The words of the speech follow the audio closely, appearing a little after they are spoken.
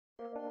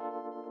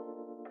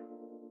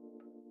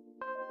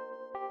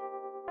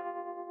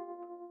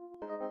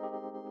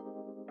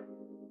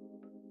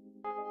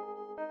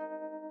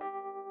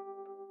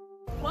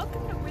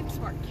Welcome to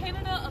Winsport,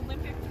 Canada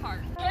Olympic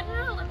Park.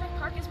 Canada Olympic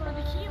Park is one of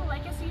the key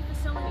legacy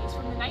facilities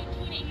from the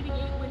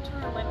 1988 Winter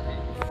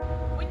Olympics.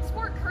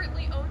 Winsport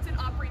currently owns and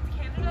operates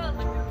Canada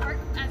Olympic Park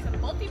as a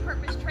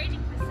multi-purpose training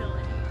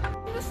facility.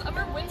 In the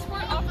summer,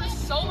 Winsport offers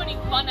so many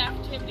fun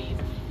activities,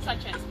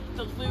 such as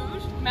the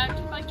luge,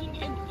 mountain biking,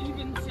 and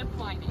even zip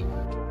lining.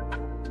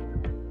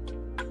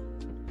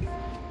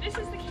 This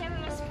is the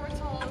Canada Sports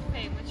Hall of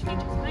Fame, which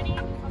features many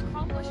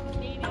accomplished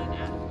Canadian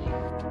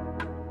athletes.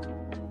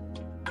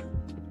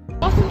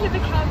 Welcome to the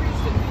Calgary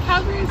Zoo. The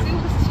Calgary Zoo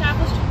was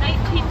established in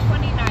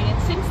 1929,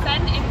 and since then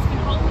it has been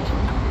home to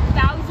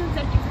thousands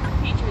of different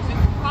creatures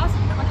across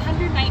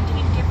 119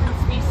 different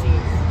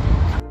species.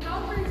 The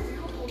Calgary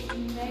Zoo holds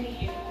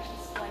many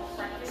events like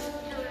breakfast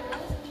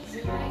tours,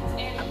 zoo nights,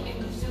 and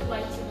zoo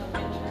lights in the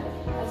winter,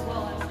 as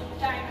well as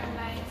dino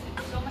nights and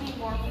so many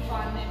more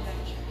fun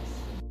adventures.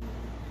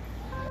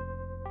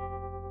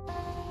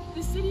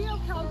 The City of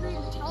Calgary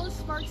and the TELUS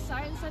Sparks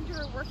Science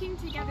Center are working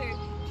together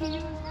to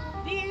use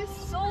these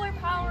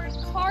solar-powered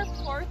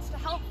carports to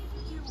help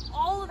do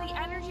all of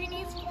the energy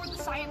needs for the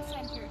Science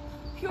Center,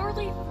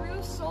 purely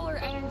through solar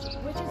energy,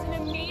 which is an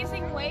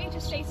amazing way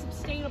to stay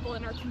sustainable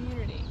in our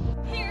community.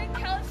 Here,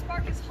 TELUS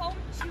Spark is home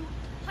to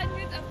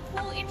hundreds of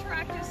cool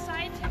interactive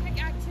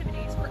scientific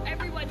activities for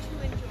everyone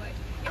to enjoy.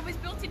 It was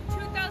built in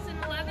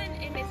 2011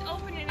 and is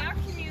open in our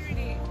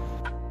community.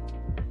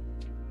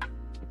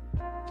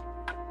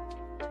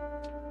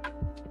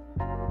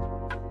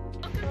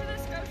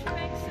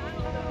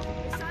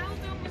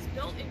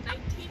 In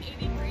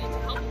 1983 to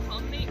help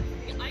accommodate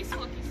the ice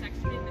hockey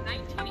section in the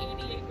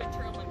 1988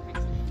 Winter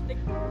Olympics. The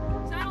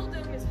Saddle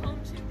Dome is home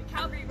to the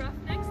Calgary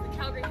Roughnecks, the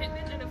Calgary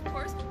Hitmen, and of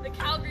course the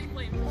Calgary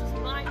Flames, which is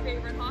my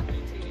favorite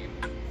hockey team.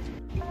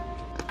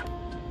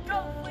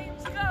 Go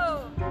Flames,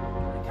 go!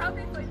 The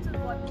Calgary Flames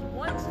have won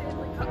one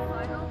Stanley Cup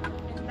final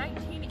in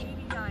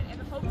 1989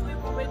 and hopefully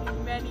will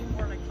win many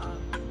more to come.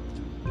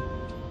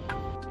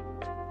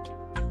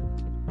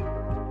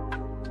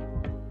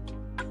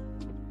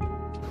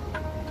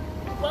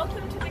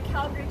 Welcome to the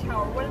Calgary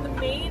Tower, one of the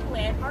main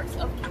landmarks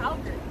of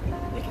Calgary.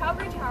 The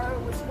Calgary Tower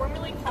was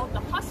formerly called the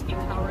Husky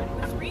Tower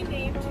and was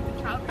renamed to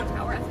the Calgary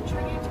Tower as a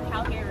tribute to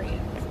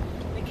Calgarians.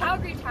 The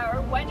Calgary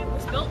Tower, when it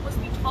was built, was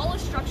the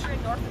tallest structure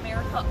in North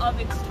America of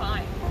its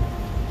time.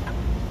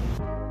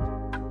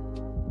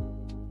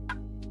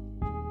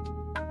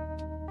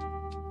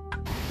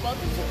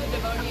 Welcome to the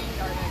Devonian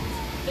Gardens.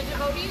 The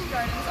Devonian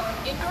Gardens are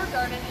an indoor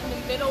garden in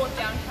the middle of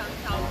downtown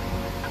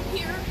Calgary.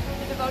 Here,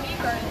 the Devonian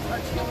Gardens are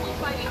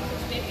 2.5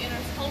 acres big and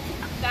are home to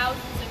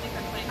thousands of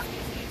different plant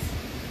species.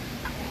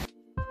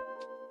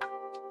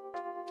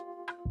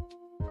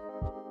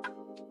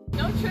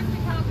 No trip to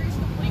Calgary is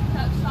complete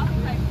without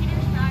stopping by